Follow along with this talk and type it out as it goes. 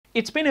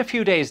It's been a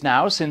few days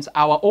now since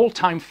our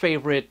all-time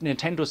favorite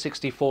Nintendo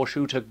 64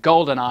 shooter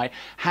GoldenEye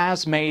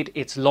has made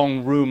its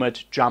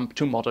long-rumored jump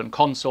to modern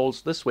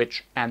consoles, the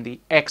Switch and the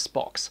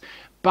Xbox.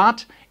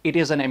 But it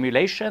is an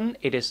emulation,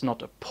 it is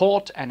not a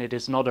port, and it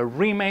is not a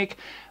remake.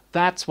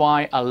 That's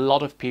why a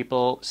lot of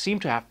people seem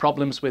to have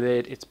problems with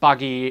it. It's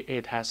buggy,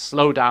 it has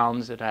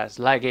slowdowns, it has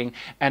lagging,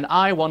 and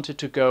I wanted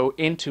to go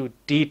into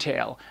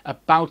detail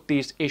about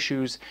these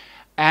issues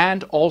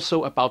and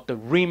also about the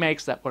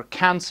remakes that were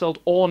cancelled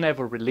or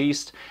never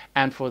released.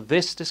 And for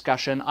this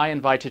discussion, I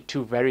invited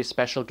two very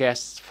special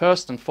guests.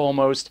 First and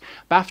foremost,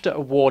 BAFTA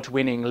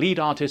award-winning lead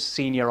artist,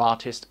 senior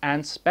artist,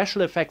 and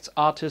special effects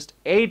artist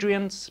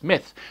Adrian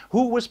Smith,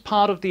 who was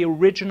part of the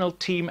original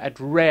team at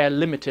Rare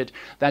Limited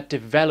that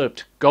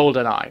developed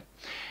GoldenEye.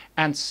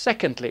 And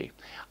secondly,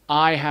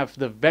 I have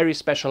the very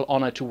special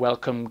honor to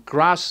welcome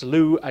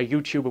Graslu00, a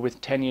YouTuber with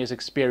 10 years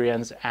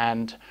experience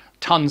and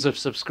tons of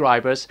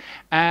subscribers,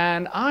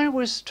 and I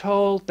was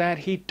told that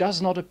he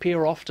does not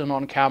appear often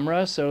on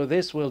camera, so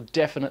this will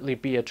definitely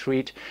be a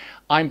treat.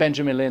 I'm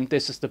Benjamin Lind,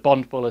 this is the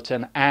Bond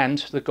Bulletin and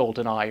the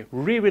GoldenEye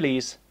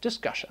re-release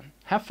discussion.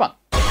 Have fun!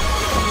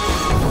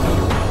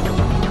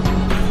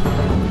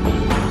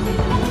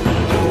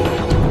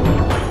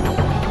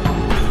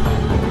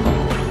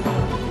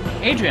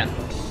 Adrian,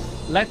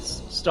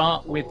 let's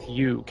start with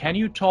you. Can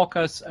you talk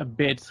us a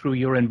bit through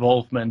your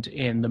involvement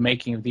in the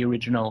making of the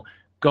original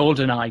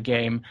GoldenEye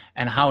game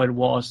and how it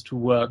was to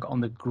work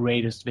on the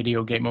greatest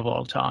video game of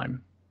all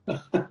time?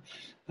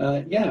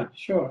 Yeah,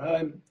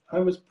 sure. I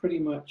was pretty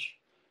much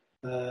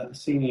a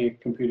senior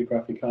computer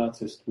graphic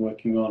artist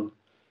working on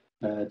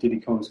Diddy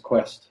Kong's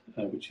Quest,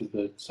 which is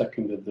the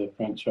second of the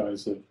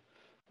franchise of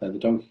the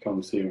Donkey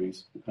Kong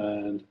series.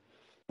 And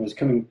I was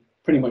coming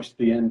pretty much to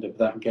the end of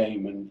that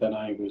game, and then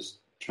I was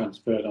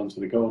transferred onto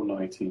the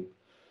GoldenEye team.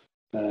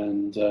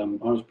 And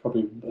I was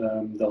probably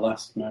the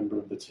last member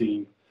of the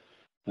team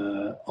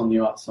on the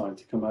art side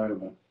to come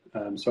over.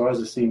 So I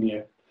was a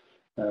senior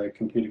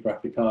computer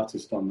graphic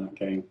artist on that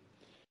game,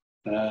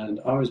 and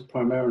I was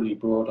primarily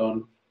brought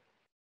on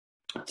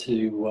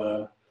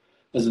to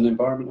as an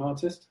environment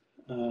artist,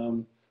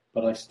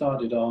 but I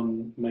started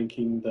on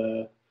making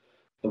the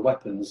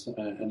weapons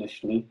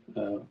initially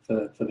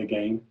for the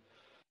game,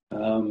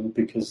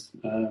 because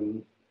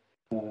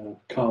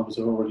Carl was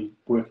already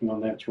working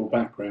on the actual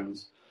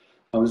backgrounds.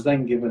 I was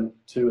then given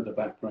two of the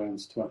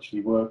backgrounds to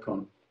actually work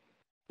on,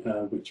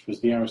 which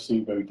was the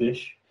Arecibo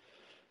dish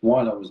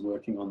while I was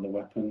working on the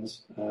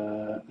weapons,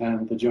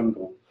 and the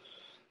jungle,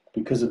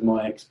 because of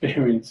my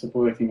experience of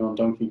working on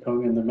Donkey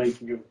Kong and the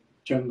making of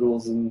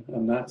jungles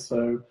and that.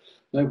 So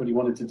nobody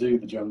wanted to do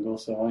the jungle,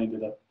 so I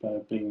ended up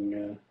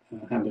being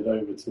handed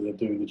over to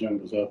doing the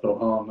jungle. So I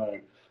thought, oh no,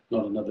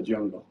 not another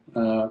jungle.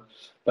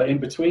 But in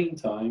between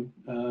time,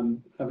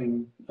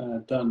 having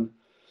done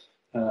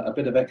a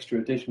bit of extra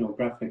additional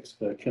graphics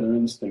for Killer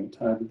Instinct,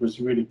 I was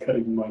really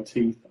cutting my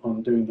teeth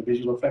on doing the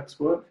visual effects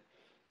work.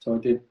 So I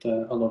did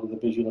a lot of the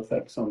visual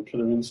effects on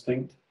Killer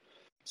Instinct.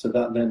 So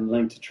that then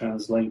later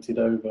translated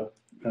over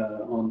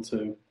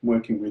onto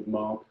working with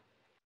Mark,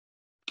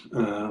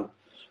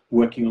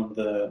 working on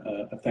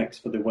the effects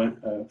for the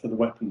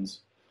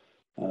weapons,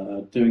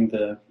 doing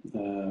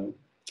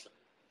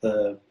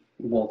the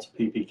Walter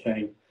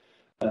PPK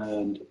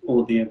and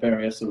all the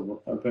various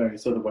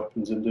other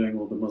weapons, and doing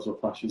all the muzzle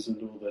flashes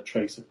and all the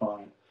tracer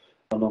fire,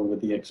 along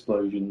with the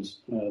explosions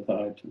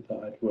that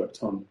I'd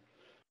worked on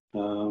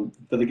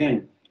for the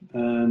game.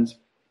 And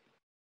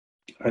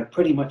I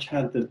pretty much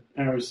had the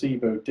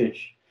Arecibo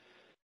dish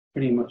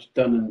pretty much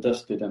done and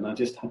dusted, and I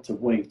just had to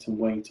wait and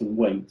wait and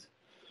wait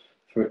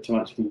for it to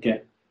actually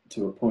get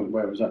to a point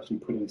where it was actually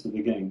put into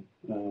the game.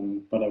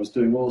 But I was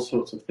doing all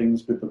sorts of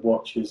things with the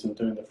watches and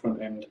doing the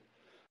front end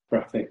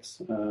graphics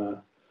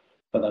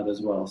for that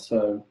as well.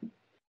 So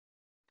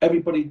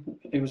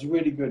it was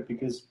really good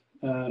because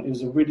it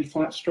was a really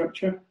flat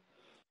structure.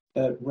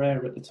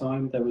 Rare at the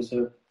time, there was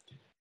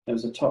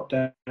a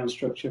top-down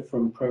structure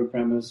from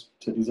programmers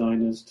to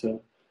designers to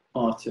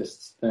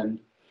artists, then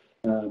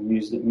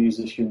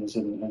musicians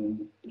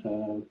and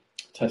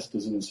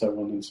testers and so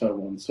on and so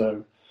on.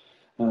 So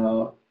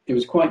it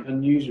was quite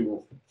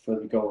unusual for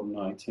the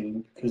GoldenEye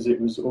team because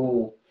it was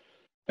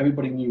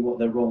everybody knew what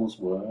their roles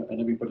were and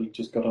everybody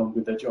just got on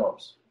with their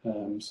jobs.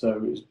 So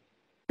it was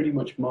pretty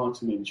much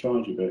Martin in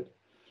charge of it,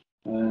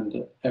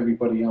 and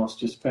everybody else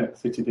just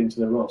fitted into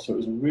their role. So it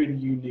was a really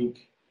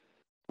unique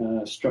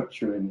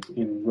structure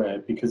in Rare,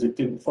 because it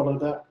didn't follow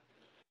that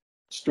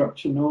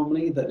structure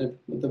normally that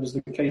was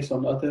the case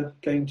on other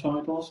game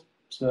titles.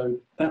 So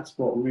that's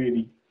what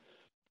really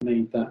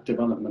made that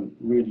development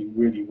really,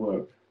 really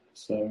work.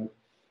 So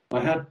I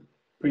had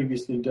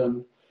previously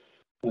done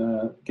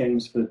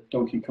games for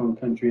Donkey Kong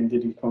Country and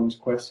Diddy Kong's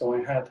Quest, so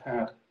I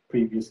had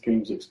previous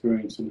games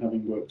experience and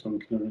having worked on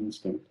Killer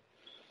Instinct.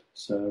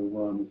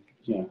 So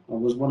yeah, I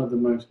was one of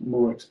the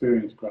more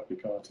experienced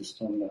graphic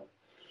artists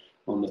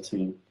on the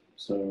team.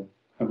 So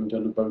having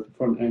done both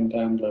front end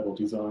and level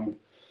design,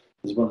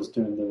 as well as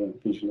doing the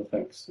visual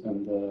effects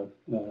and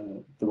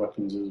the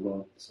weapons as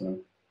well. So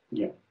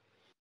yeah.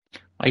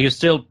 Are you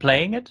still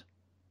playing it?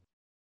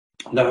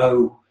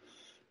 No,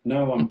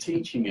 I'm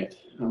teaching it.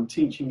 I'm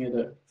teaching it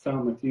at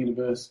Falmouth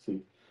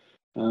University.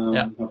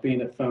 I've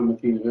been at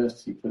Falmouth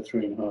University for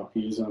 3.5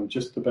 years. I'm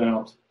just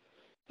about.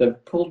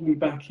 They've pulled me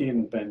back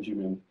in,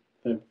 Benjamin.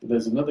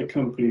 There's another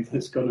company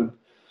that's got a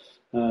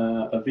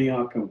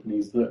VR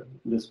company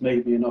that's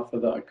made me an offer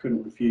that I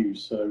couldn't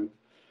refuse. So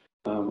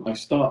I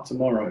start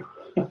tomorrow.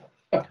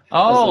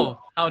 Oh,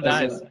 how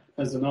nice!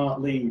 As an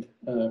art lead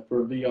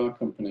for a VR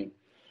company,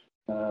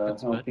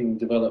 helping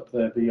develop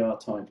their VR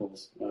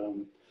titles.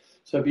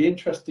 So it'd be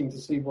interesting to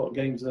see what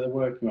games they're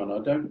working on. I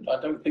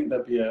don't think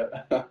there'll be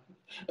a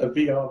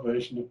VR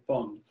version of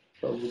Bond,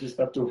 but we'll just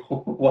have to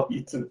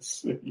wait and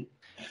see.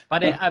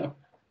 But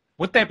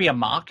would there be a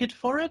market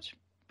for it?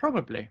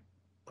 Probably.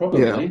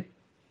 Probably.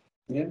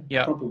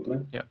 Yeah. Probably.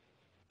 Yeah,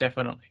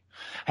 definitely.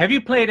 Have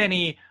you played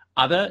any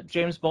other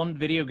James Bond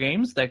video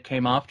games that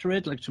came after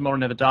it, like Tomorrow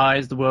Never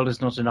Dies, The World Is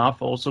Not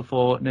Enough, also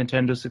for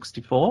Nintendo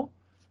 64?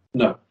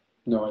 No,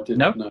 I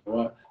didn't.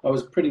 No? I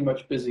was pretty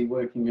much busy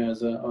working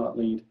as an art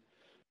lead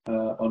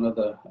on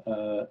other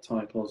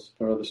titles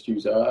for other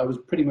studios. I was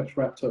pretty much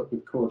wrapped up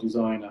with core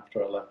design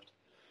after I left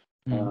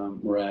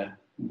Rare,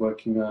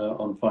 working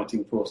on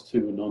Fighting Force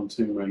 2 and on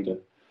Tomb Raider.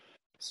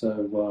 So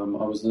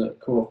I was at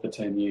Core for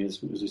 10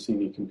 years as a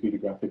senior computer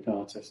graphic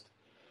artist.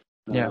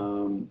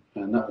 And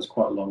that was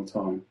quite a long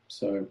time.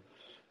 So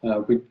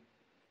we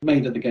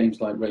made other games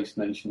like Race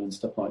Nation and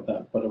stuff like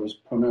that, but I was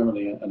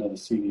primarily another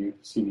senior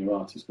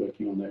artist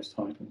working on those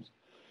titles.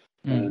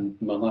 And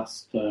my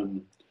last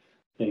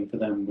game for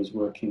them was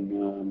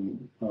working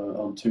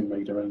on Tomb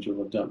Raider: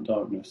 Angel of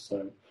Darkness.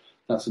 So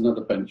that's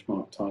another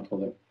benchmark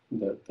title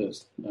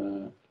that's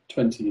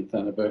 20th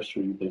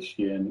anniversary this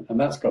year, and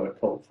that's got a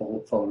cult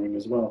following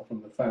as well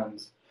from the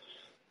fans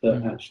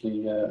that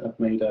actually have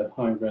made a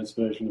high-res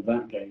version of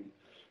that game,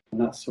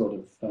 and that's sort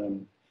of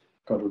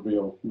got a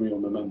real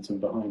momentum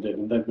behind it,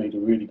 and they've made a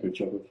really good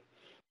job of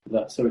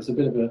that. So it's a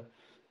bit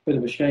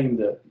of a shame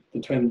that the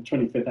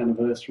 25th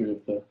anniversary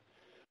of the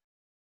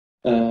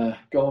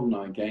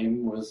GoldenEye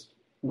game was.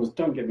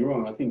 Don't get me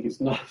wrong, I think it's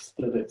nice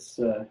that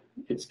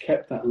it's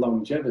kept that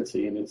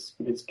longevity, and it's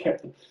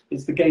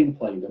the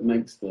gameplay that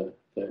makes the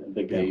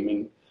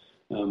game,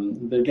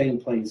 and the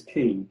gameplay is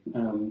key.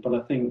 But I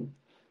think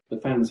the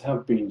fans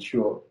have been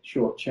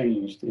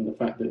shortchanged in the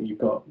fact that you've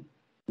got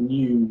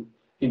new,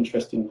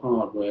 interesting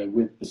hardware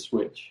with the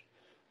Switch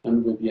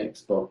and with the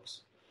Xbox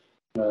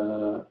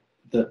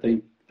that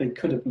they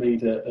could have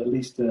made at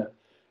least a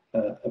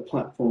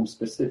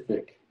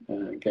platform-specific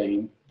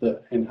game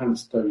that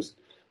enhanced those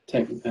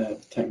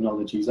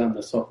technologies and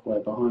the software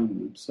behind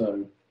them.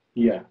 So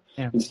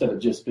instead of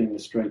just being a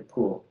straight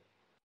port.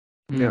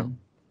 Yeah.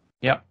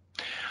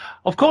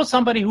 Of course,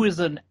 somebody who is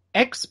an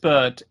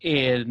expert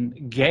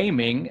in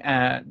gaming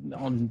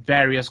on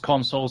various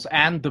consoles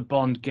and the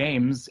Bond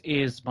games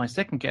is my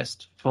second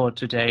guest for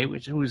today,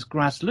 who is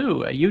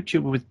Graslu00, a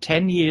YouTuber with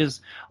 10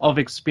 years of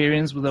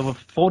experience with over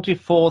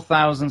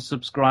 44,000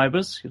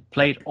 subscribers. He's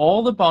played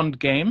all the Bond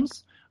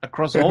games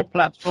across all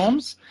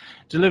platforms,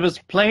 delivers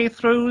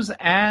playthroughs,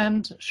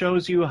 and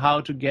shows you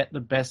how to get the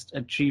best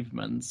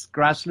achievements.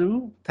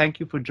 Graslu00, thank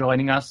you for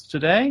joining us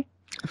today.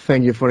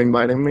 Thank you for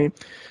inviting me.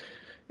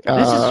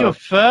 This is your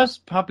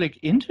first public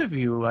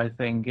interview, I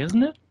think,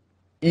 isn't it?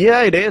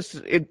 Yeah, it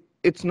is.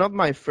 It's not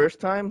my first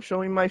time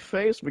showing my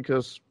face,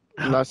 because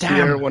last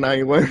year when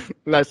I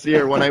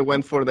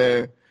went for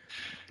the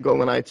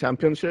GoldenEye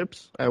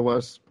Championships, I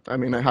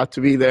had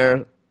to be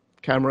there,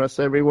 cameras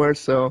everywhere.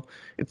 So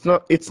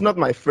it's not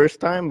my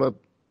first time, but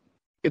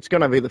it's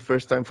gonna be the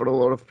first time for a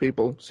lot of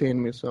people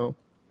seeing me. So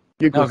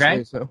you could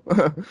say so.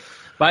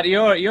 But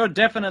you're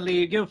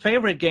definitely, your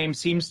favorite game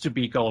seems to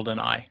be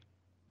GoldenEye.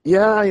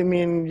 Yeah, I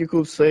mean, you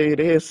could say it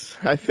is.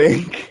 I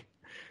think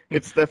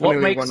it's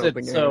definitely one of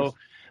the games.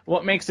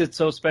 What makes it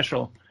so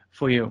special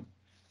for you?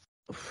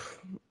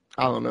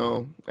 I don't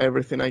know,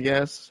 everything, I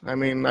guess. I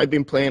mean, I've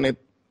been playing it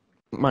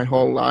my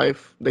whole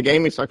life. The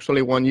game is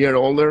actually 1 year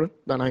older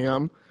than I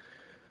am,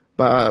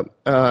 but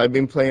I've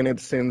been playing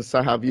it since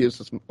I have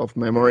use of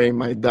memory.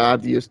 My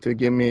dad used to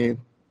give me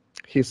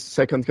his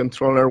second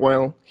controller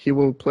while he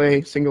will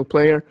play single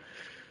player.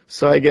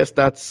 So I guess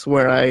that's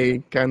where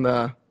I kind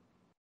of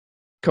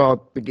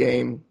caught the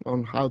game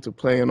on how to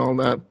play and all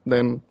that.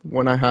 Then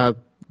when I had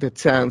the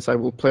chance, I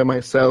will play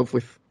myself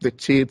with the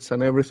cheats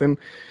and everything.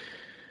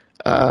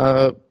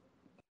 And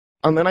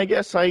then I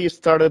guess I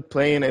started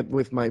playing it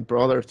with my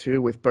brother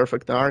too, with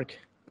Perfect Dark.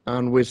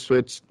 And we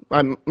switched.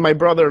 My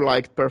brother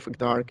liked Perfect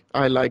Dark.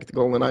 I liked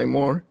GoldenEye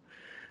more.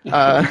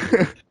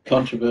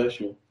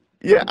 Controversial.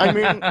 Yeah, I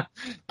mean,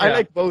 I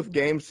like both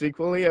games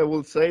equally. I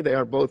will say they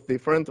are both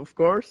different, of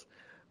course.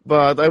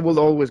 But I will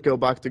always go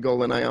back to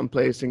GoldenEye and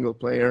play single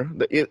player.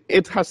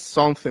 It has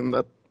something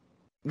that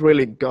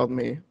really got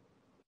me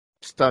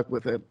stuck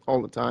with it all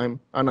the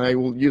time. And I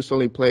will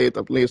usually play it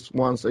at least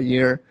once a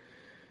year.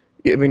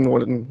 Even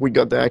when we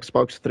got the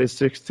Xbox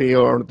 360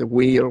 or the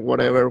Wii or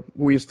whatever,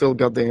 we still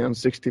got the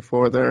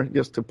N64 there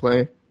just to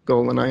play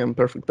GoldenEye and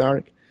Perfect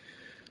Dark.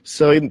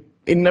 So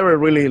it never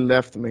really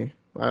left me,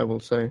 I will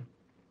say.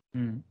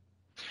 Mm.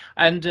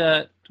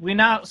 And we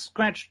now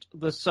scratched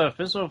the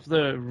surface of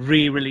the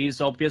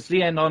re-release,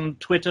 obviously, and on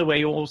Twitter, where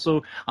you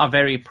also are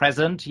very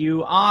present,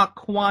 you are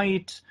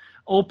quite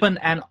open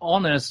and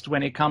honest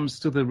when it comes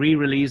to the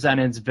re-release and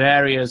its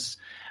various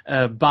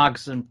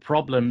bugs and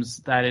problems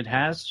that it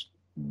has.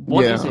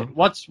 What is Yeah. it?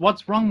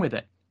 What's wrong with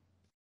it?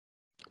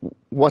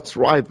 What's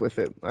right with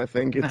it? I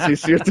think it's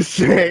easier to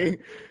say.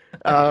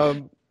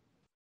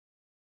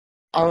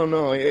 I don't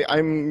know.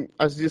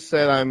 As you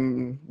said,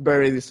 I'm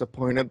very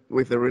disappointed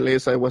with the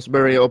release. I was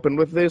very open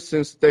with this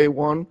since day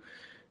one.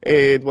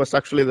 It was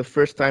actually the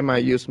first time I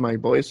used my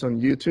voice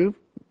on YouTube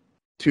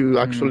to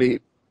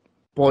actually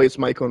voice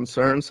my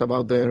concerns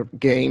about the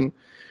game.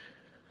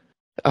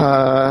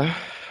 I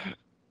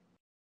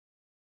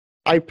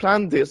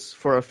planned this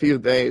for a few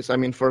days,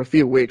 for a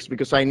few weeks,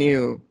 because I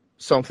knew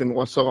something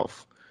was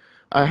off.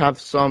 I have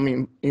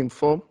some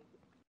info.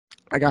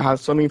 Like I had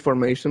some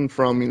information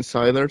from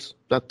insiders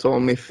that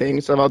told me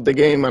things about the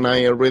game, and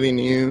I already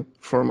knew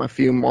from a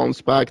few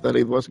months back that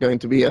it was going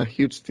to be a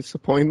huge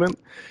disappointment.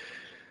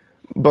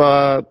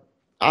 But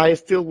I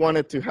still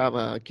wanted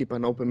to keep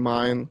an open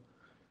mind.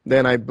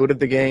 Then I booted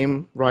the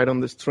game right on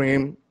the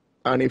stream,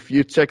 and if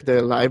you check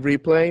the live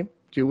replay,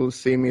 you will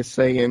see me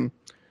saying,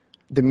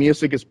 "The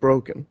music is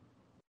broken."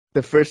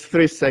 The first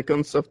 3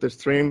 seconds of the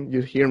stream,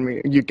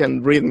 you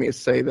can read me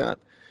say that.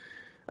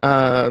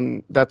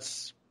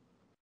 That's,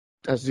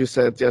 as you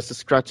said, just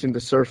scratching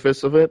the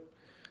surface of it.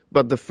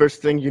 But the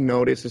first thing you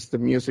notice is the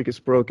music is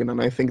broken,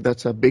 and I think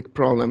that's a big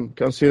problem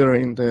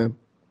considering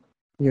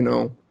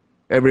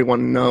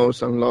everyone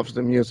knows and loves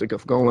the music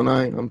of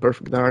GoldenEye and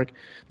Perfect Dark.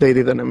 They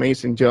did an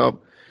amazing job.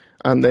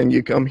 And then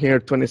you come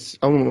here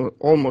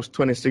almost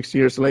 26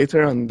 years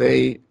later, and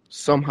they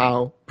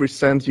somehow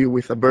present you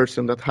with a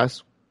version that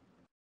has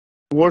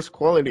worse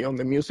quality on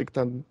the music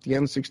than the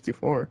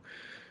N64.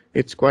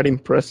 It's quite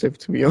impressive,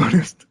 to be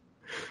honest.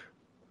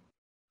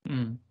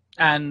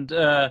 And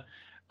a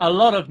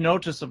lot of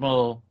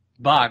noticeable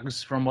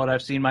bugs from what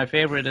I've seen. My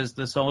favorite is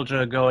the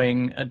soldier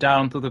going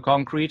down through the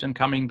concrete and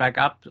coming back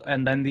up,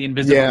 and then the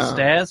invisible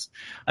stairs.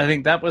 I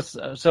think that was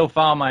so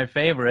far my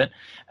favorite.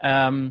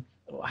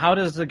 How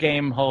does the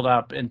game hold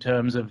up in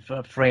terms of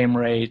frame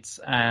rates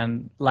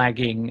and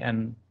lagging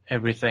and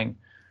everything?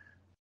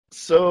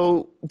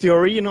 So the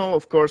original,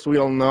 of course, we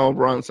all know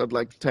runs at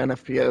like 10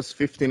 FPS,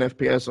 15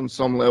 FPS on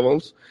some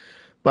levels.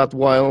 But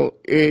while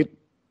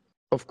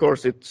of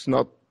course, it's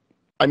not,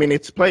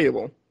 it's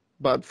playable,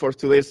 but for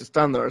today's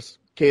standards,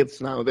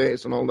 kids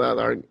nowadays and all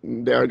that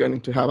they are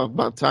going to have a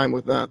bad time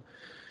with that.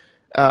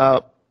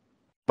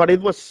 But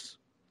it was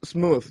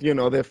smooth,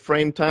 the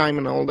frame time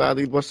and all that.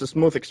 It was a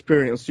smooth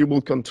experience. You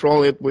will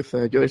control it with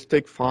a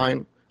joystick,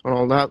 fine, and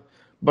all that.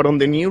 But on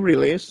the new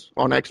release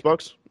on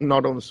Xbox,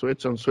 not on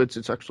Switch,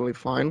 it's actually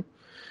fine.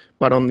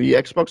 But on the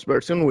Xbox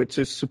version, which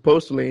is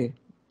supposedly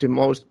the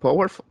most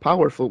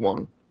powerful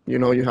one, you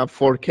have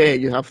 4K,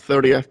 you have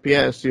 30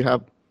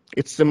 FPS,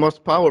 it's the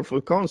most powerful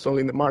console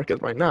in the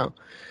market right now.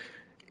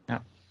 Yeah.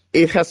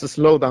 It has a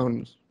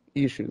slowdown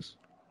issues.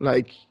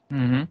 Like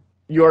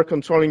you are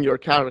controlling your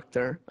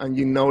character and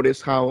you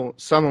notice how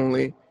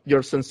suddenly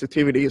your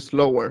sensitivity is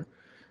lower.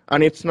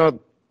 And it's not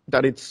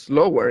that it's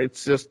slower,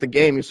 it's just the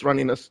game is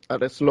running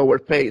at a slower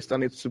pace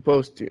than it's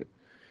supposed to.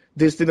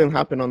 This didn't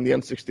happen on the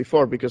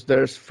N64 because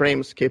there's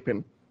frame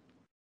skipping.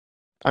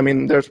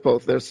 There's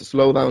both. There's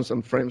slowdowns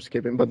and frame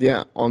skipping. But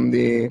yeah, on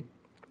the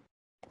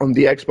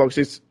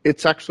Xbox,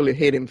 it's actually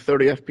hitting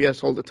 30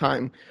 FPS all the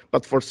time.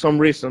 But for some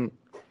reason,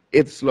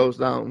 it slows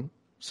down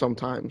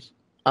sometimes.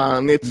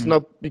 And it's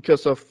not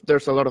because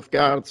there's a lot of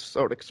guards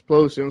or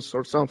explosions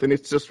or something.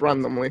 It's just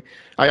randomly.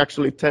 I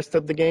actually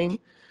tested the game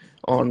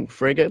on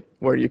Frigate,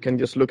 where you can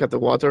just look at the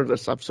water.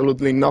 There's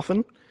absolutely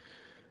nothing.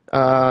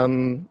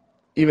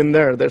 Even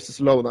there's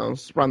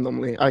slowdowns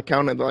randomly. I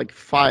counted like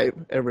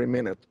 5 every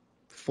minute.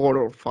 4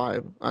 or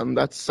 5, and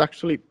that's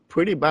actually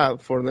pretty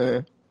bad for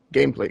the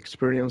gameplay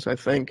experience, I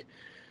think.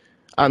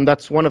 And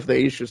that's one of the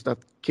issues that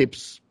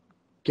keeps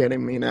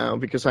getting me now,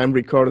 because I'm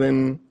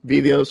recording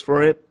videos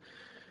for it,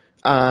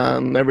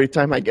 and every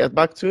time I get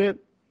back to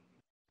it,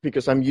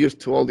 because I'm used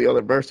to all the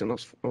other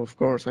versions, of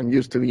course, I'm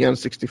used to the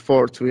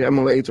N64, to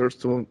emulators,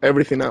 to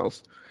everything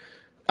else,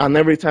 and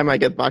every time I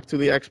get back to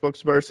the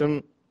Xbox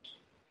version,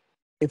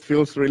 it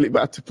feels really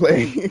bad to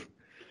play.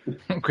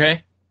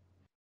 Okay.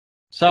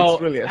 So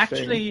really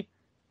actually,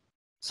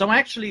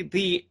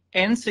 the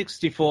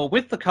N64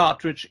 with the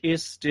cartridge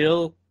is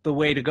still the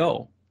way to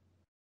go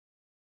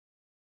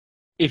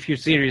if you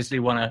seriously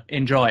want to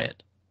enjoy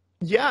it.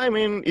 Yeah,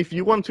 if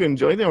you want to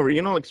enjoy the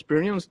original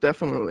experience,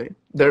 definitely.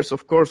 There's,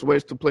 of course,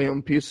 ways to play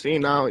on PC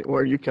now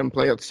where you can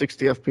play at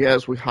 60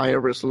 FPS with higher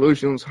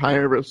resolutions,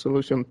 higher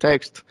resolution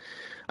text,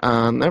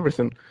 and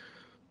everything.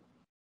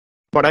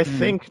 But I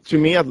think, to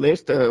me at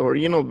least, the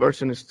original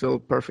version is still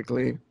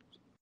perfectly...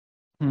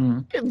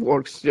 It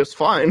works just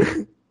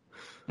fine.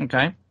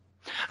 Okay.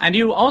 And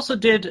you also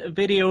did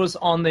videos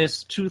on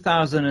this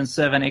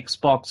 2007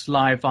 Xbox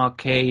Live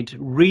Arcade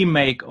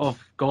remake of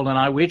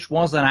GoldenEye, which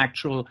was an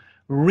actual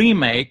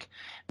remake.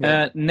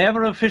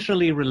 never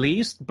officially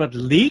released, but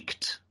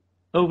leaked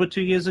over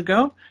 2 years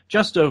ago,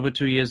 just over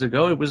 2 years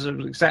ago. It was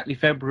exactly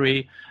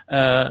February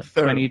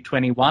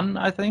 2021,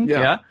 I think.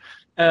 Yeah.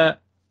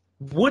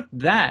 Would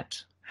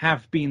that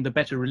have been the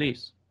better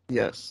release?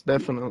 Yes,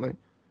 definitely.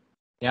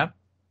 Yeah.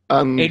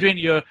 Adrian,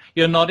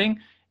 you're nodding.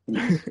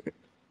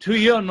 To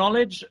your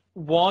knowledge,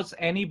 was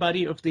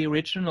anybody of the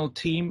original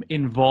team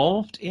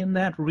involved in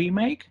that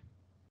remake?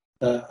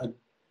 I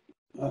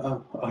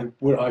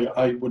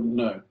wouldn't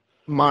know.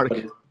 Mark.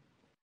 But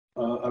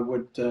I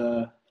would.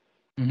 I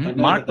know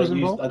Mark that was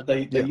involved.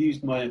 they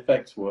used my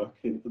effects work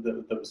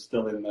that was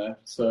still in there.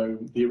 So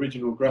the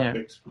original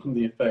graphics from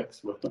the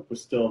effects were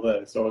still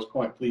there. So I was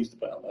quite pleased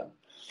about that.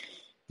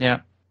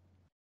 Yeah.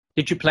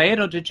 Did you play it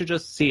or did you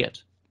just see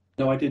it?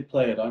 No, I did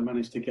play it. I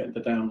managed to get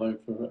the download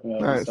for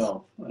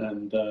myself,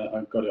 and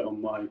I've got it on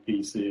my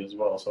PC as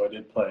well. So I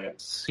did play it.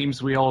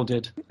 Seems we all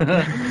did.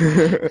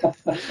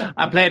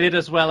 I played it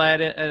as well. I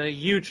had a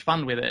huge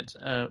fun with it,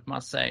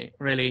 must say.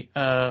 Really,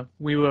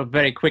 we were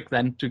very quick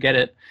then to get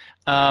it.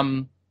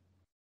 I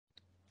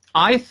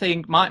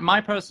think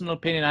my personal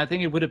opinion, I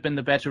think it would have been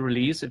the better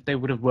release if they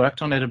would have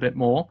worked on it a bit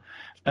more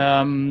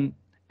and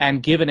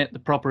given it the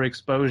proper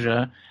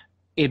exposure.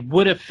 It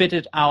would have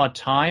fitted our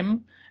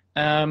time.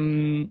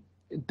 When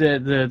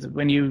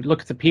you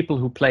look at the people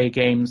who play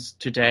games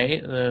today,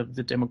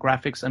 the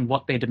demographics and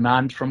what they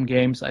demand from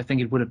games, I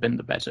think it would have been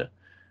the better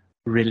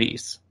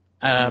release.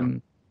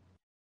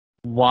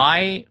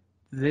 Why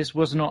this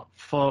was not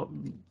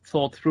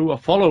thought through or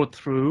followed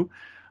through,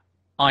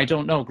 I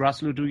don't know.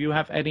 Graslu, do you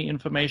have any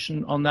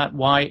information on that?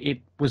 Why it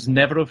was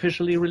never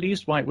officially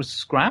released? Why it was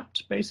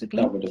scrapped,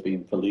 basically? That would have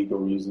been for legal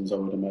reasons, I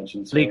would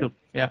imagine. So. Legal,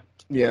 yeah.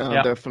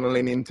 Yeah,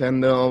 definitely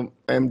Nintendo,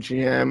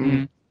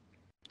 MGM,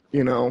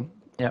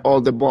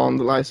 all the Bond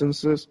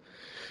licenses.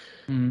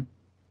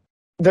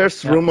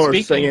 There's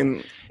rumors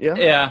saying,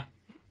 Yeah.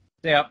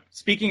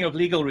 Speaking of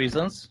legal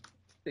reasons,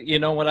 you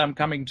know what I'm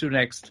coming to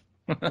next.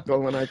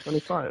 GoldenEye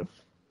 25.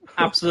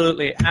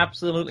 Absolutely.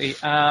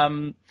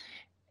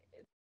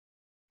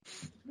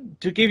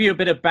 To give you a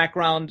bit of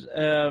background,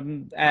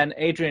 and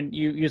Adrian,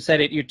 you said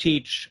it, you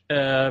teach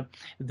the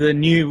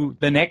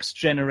next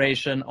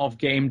generation of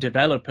game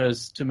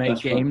developers to make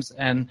games.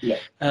 Right.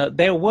 And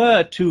there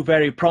were two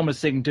very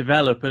promising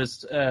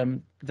developers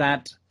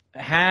that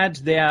had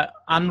their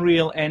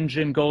Unreal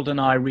Engine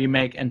GoldenEye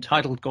remake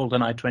entitled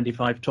GoldenEye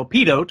 25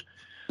 torpedoed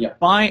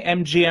by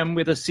MGM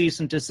with a cease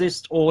and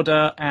desist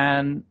order.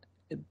 And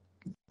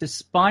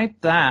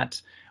despite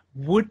that,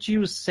 would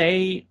you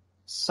say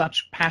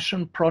such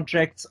passion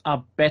projects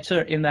are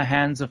better in the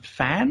hands of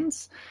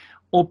fans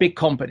or big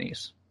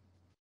companies?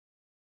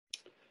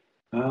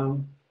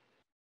 From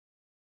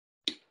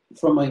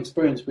my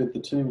experience with the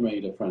Tomb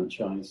Raider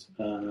franchise,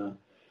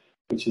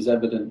 which is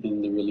evident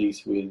in the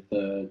release with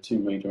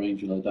Tomb Raider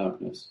Angel of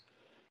Darkness,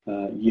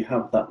 you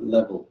have that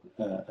level.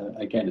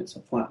 Again, it's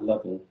a flat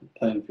level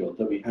playing field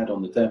that we had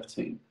on the dev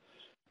team.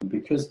 And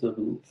because the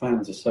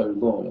fans are so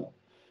loyal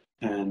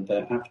and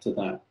they're after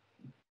that,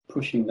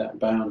 pushing that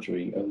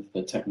boundary of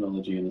the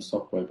technology and the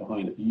software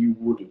behind it, you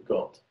would have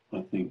got,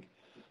 I think,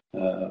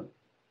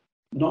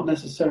 not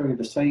necessarily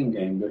the same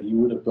game, but you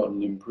would have got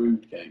an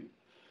improved game.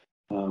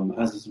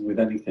 As is with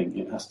anything,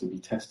 it has to be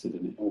tested,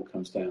 and it all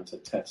comes down to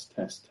test,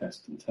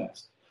 and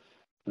test.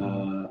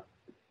 But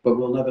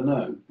we'll never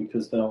know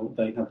because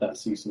they had that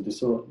cease and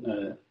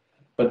desist.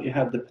 But it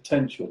had the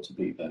potential to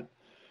be there.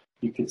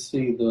 You could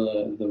see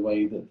the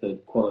way that the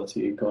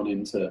quality had gone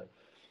into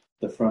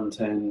the front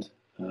end.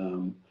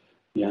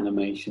 The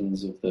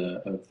animations of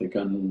the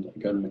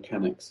gun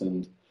mechanics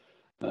and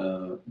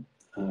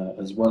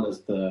as well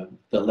as the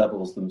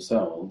levels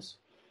themselves,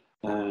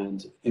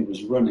 and it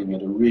was running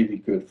at a really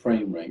good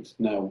frame rate.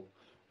 Now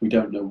we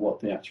don't know what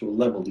the actual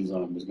level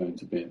design was going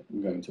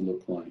to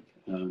look like,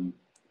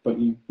 but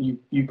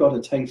you got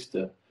a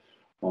taster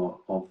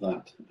of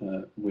that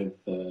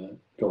with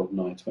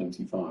GoldenEye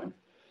 25,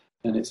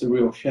 and it's a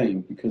real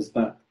shame because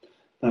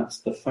that's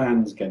the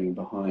fans getting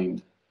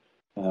behind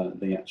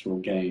the actual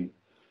game.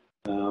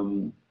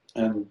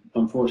 And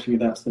unfortunately,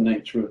 that's the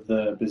nature of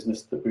the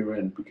business that we were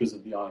in because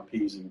of the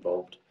IPs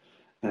involved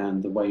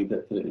and the way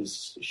that it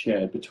is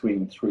shared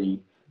between three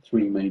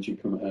major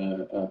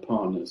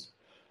partners.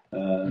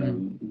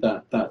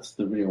 That's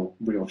the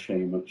real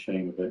shame of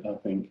it, I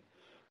think.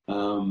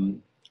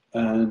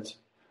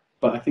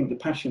 But I think the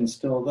passion's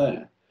still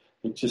there.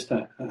 It just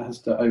has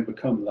to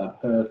overcome that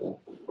hurdle,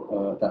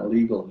 that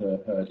legal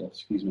hurdle,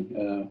 excuse me,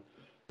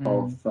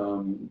 of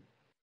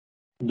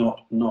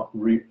not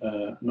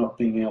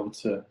being able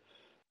to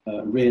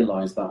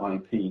realize that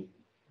IP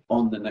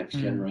on the next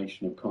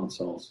generation of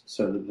consoles,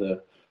 so that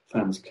the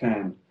fans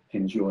can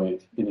enjoy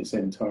it in its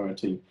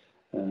entirety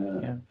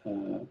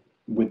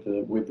with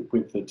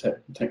the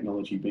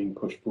technology being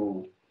pushed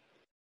forward.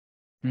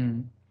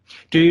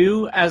 Do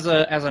you, as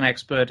an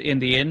expert in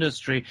the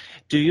industry,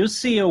 do you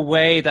see a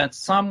way that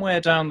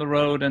somewhere down the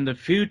road in the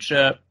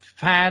future,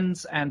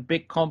 fans and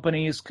big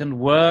companies can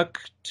work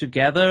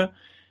together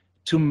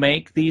to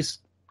make these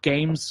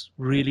games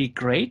really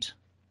great?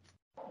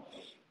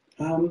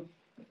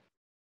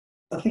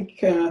 I think,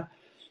 I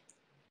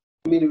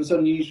mean, it was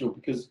unusual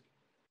because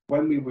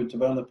when we were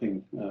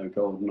developing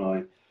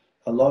GoldenEye,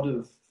 a lot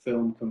of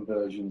film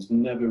conversions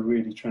never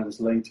really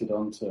translated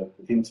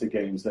into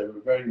games. They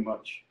were very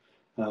much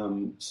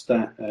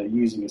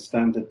using a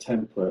standard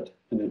template,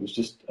 and it was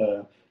just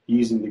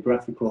using the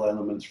graphical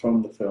elements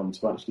from the film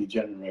to actually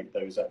generate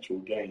those actual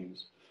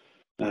games.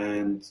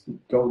 And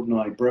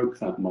GoldenEye broke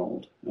that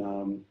mold.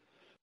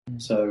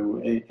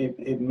 So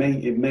it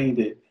made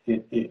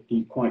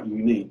it quite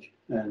unique,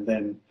 and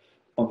then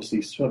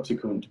obviously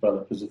subsequent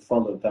developers have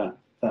followed that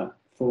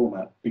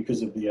format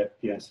because of the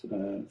FPS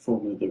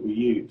formula that we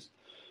use.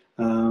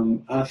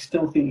 I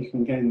still think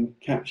you can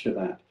capture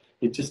that.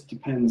 It just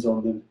depends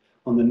on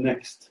the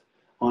next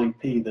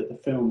IP that the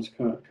films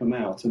come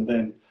out, and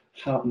then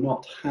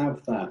not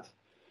have that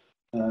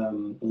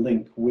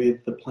link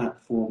with the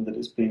platform that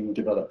it's being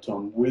developed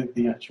on, with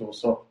the actual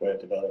software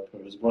developer,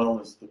 as well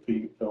as the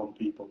film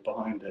people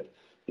behind it.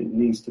 It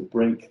needs to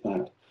break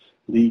that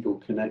legal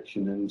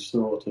connection and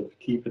sort of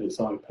keep it its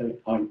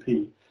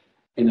IP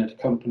in a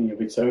company of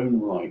its own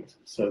right,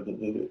 so that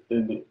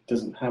then it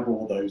doesn't have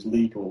all those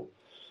legal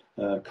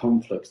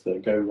conflicts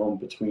that go on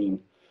between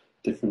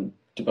different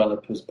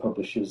developers,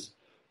 publishers,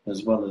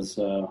 as well as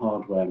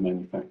hardware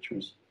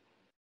manufacturers.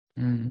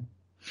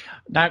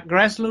 Now,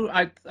 Graslu,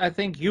 I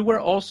think you were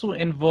also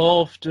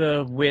involved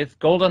with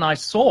GoldenEye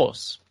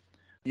Source.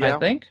 Yeah. I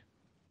think.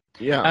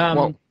 Yeah.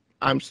 Well,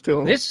 I'm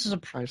still. This is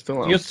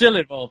you're still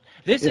involved.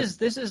 This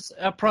is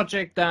a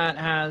project that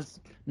has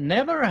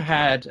never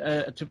had,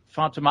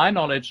 to my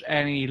knowledge,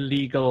 any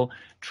legal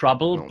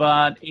trouble,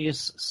 but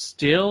is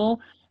still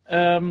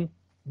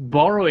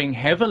borrowing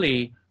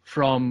heavily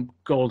from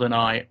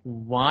GoldenEye.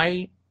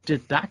 Why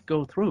did that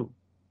go through?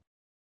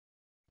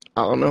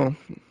 I don't know.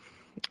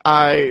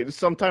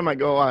 Some time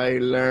ago I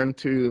learned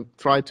to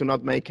try to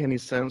not make any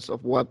sense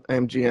of what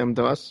MGM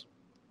does,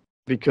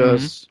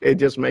 because it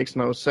just makes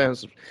no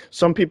sense.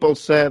 Some people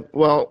said,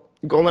 well,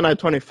 GoldenEye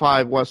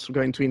 25 was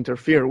going to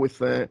interfere with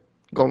the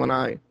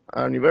GoldenEye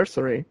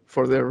anniversary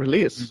for their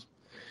release,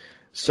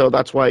 so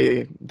that's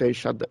why they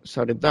shut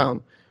it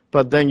down.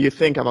 But then you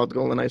think about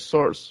GoldenEye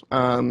Source.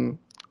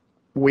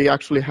 We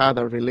actually had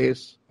a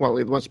release. Well,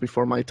 it was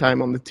before my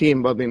time on the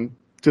team, but in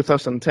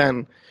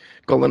 2010.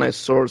 GoldenEye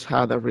Source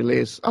had a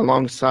release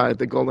alongside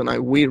the GoldenEye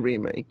Wii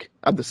remake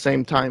at the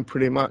same time,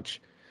 pretty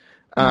much.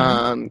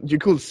 You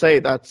could say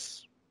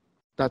that's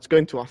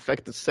going to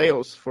affect the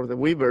sales for the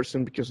Wii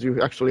version, because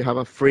you actually have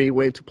a free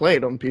way to play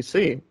it on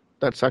PC.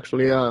 That's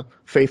actually a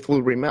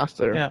faithful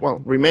remaster,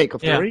 remake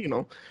of the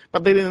original.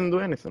 But they didn't do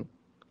anything,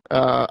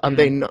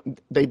 and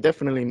they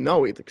definitely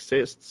know it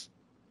exists.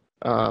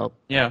 But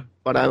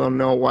I don't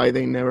know why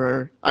they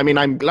never. I mean,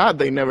 I'm glad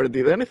they never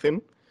did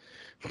anything,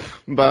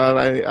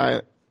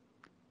 but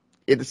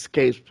it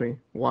escapes me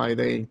why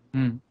they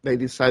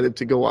decided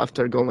to go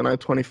after GoldenEye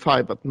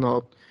 25 but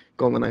not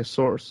GoldenEye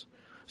Source,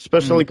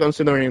 especially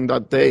considering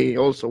that they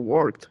both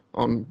worked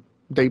on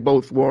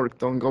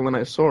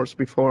GoldenEye Source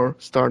before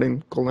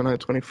starting GoldenEye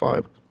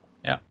 25.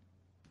 Yeah.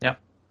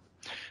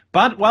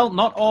 But, well,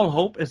 not all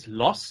hope is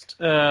lost.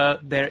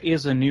 There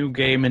is a new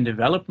game in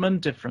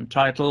development, different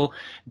title,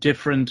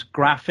 different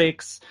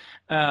graphics.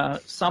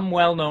 Some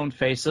well-known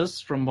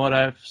faces from what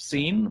I've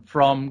seen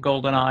from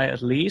GoldenEye,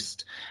 at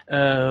least,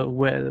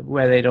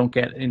 where they don't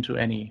get into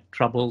any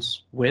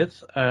troubles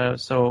with.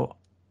 So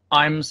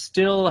I'm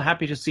still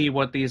happy to see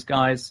what these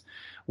guys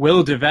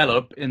will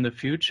develop in the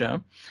future.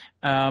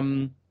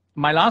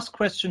 My last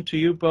question to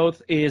you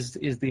both is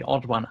the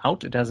odd one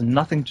out. It has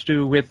nothing to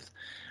do with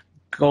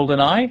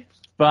GoldenEye,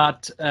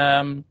 but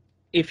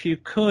if you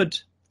could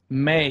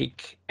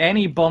make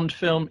any Bond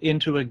film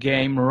into a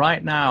game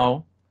right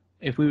now,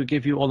 if we would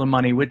give you all the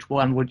money, which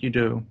one would you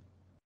do?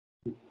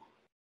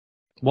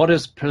 What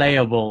is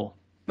playable?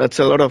 That's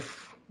a lot of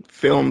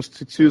films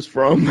to choose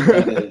from.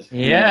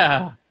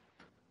 Yeah.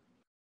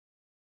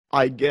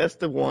 I guess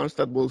the ones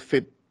that will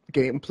fit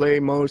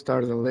gameplay most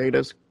are the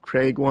latest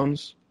Craig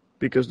ones,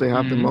 because they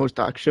have the most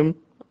action,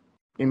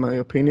 in my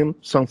opinion.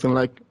 Something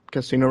like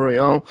Casino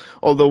Royale,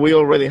 although we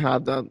already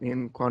had that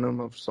in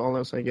Quantum of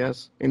Solace, I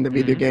guess, in the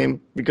video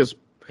game, because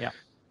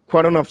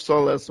Quantum of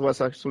Solace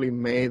was actually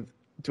made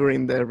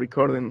during the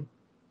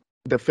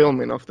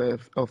filming of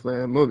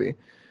the movie,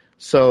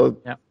 so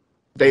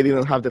they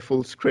didn't have the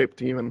full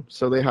script even,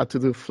 so they had to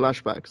do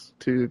flashbacks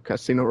to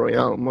Casino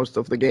Royale most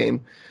of the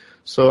game.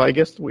 So I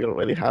guess we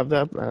already have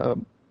that.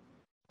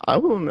 I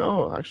don't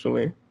know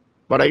actually,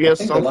 but I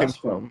guess something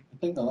from. I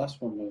think the last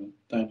one with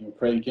Daniel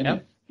Craig in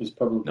it is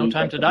probably No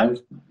Time to Die?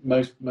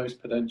 most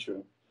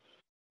potential,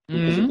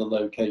 because of the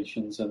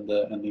locations and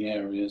the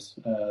areas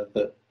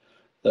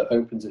that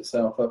opens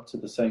itself up to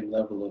the same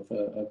level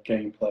of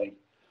gameplay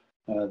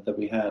that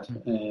we had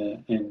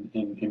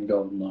in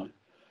GoldenEye.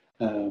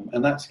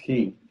 And that's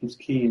key. It's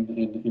key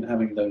in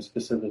having those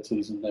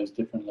facilities and those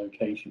different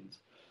locations,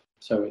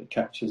 so it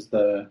captures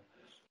the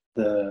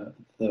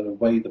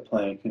way the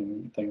player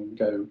can then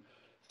go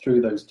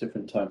through those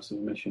different types of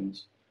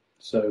missions.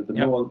 So the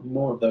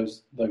more of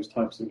those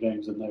types of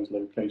games in those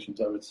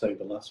locations, I would say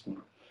the last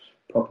one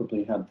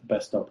probably had the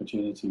best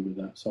opportunity with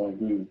that. So I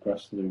agree with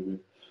Graslu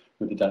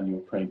with the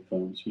Daniel Craig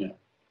films. Yeah.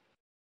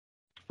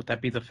 Would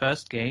that be the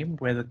first game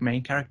where the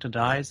main character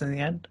dies in the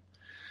end?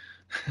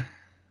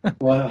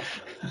 Well,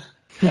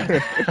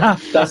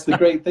 that's the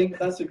great thing.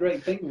 That's a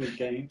great thing with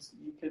games.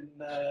 You can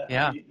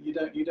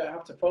you don't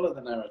have to follow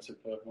the narrative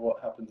of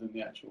what happens in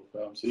the actual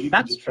film. So you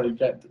can just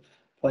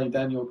play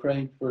Daniel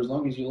Craig for as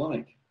long as you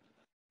like.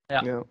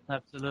 Yeah.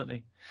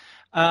 Absolutely.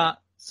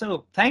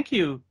 So thank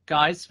you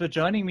guys for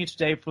joining me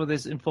today for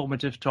this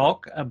informative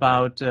talk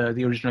about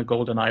the original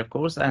GoldenEye, of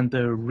course, and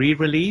the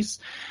re-release.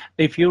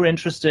 If you're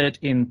interested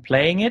in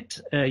playing it,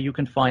 you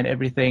can find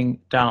everything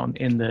down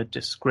in the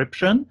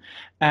description.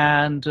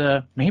 And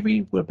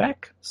maybe we're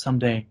back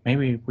someday.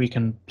 Maybe we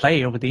can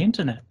play over the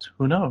internet.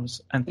 Who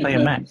knows? And play a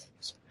match.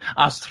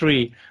 Us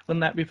three.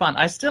 Wouldn't that be fun?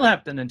 I still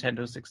have the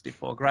Nintendo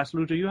 64.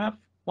 Graslu, do you have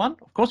one?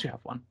 Of course you have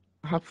one.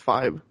 I have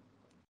 5.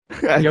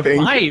 You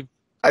have 5?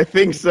 I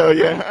think so,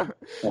 yeah.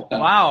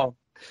 Wow.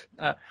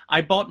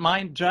 I bought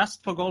mine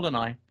just for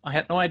GoldenEye. I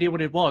had no idea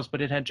what it was,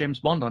 but it had James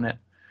Bond on it.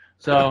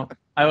 So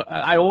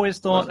I always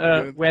thought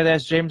where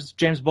there's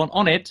James Bond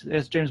on it,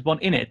 there's James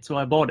Bond in it. So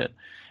I bought it.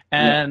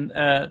 And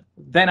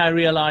then I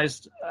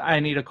realized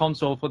I need a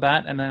console for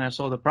that. And then I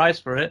saw the price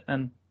for it.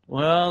 And,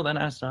 well, then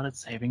I started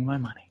saving my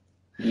money.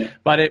 Yeah.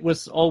 But it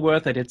was all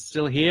worth it. It's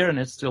still here and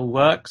it still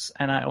works.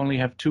 And I only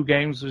have 2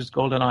 games, which is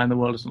GoldenEye and the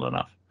world is not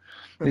enough.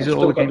 These are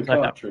all the games I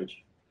have.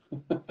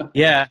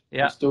 Yeah.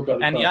 Still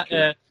got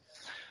and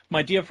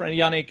my dear friend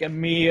Yannick and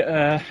me,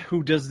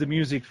 who does the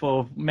music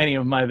for many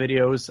of my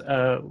videos,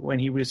 when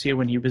he was here,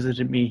 when he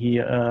visited me,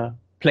 he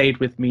played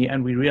with me,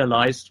 and we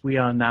realized we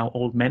are now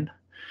old men,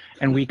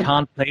 and we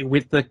can't play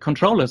with the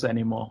controllers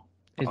anymore.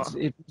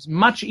 It's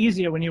much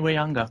easier when you were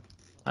younger.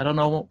 I don't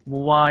know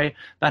why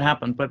that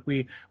happened, but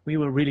we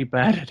were really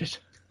bad at it.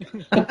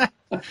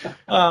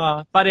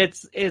 But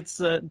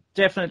it's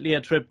definitely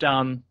a trip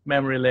down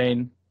memory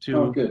lane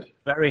to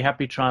very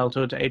happy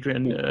childhood.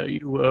 Adrian,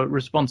 you were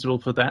responsible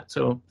for that,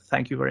 so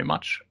thank you very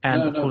much.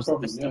 And of course,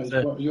 of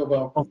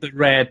the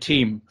Rare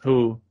team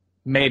who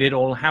made it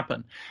all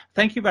happen.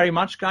 Thank you very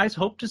much, guys.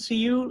 Hope to see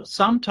you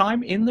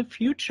sometime in the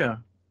future.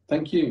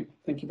 Thank you.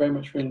 Thank you very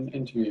much for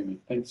interviewing me.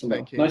 Thanks so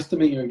much. Nice to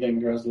meet you again,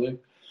 Graslu.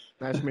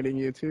 Nice meeting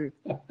you too.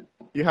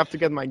 You have to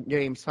get my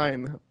game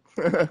signed.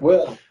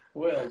 Well, I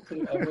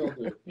will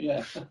do.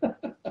 Yeah.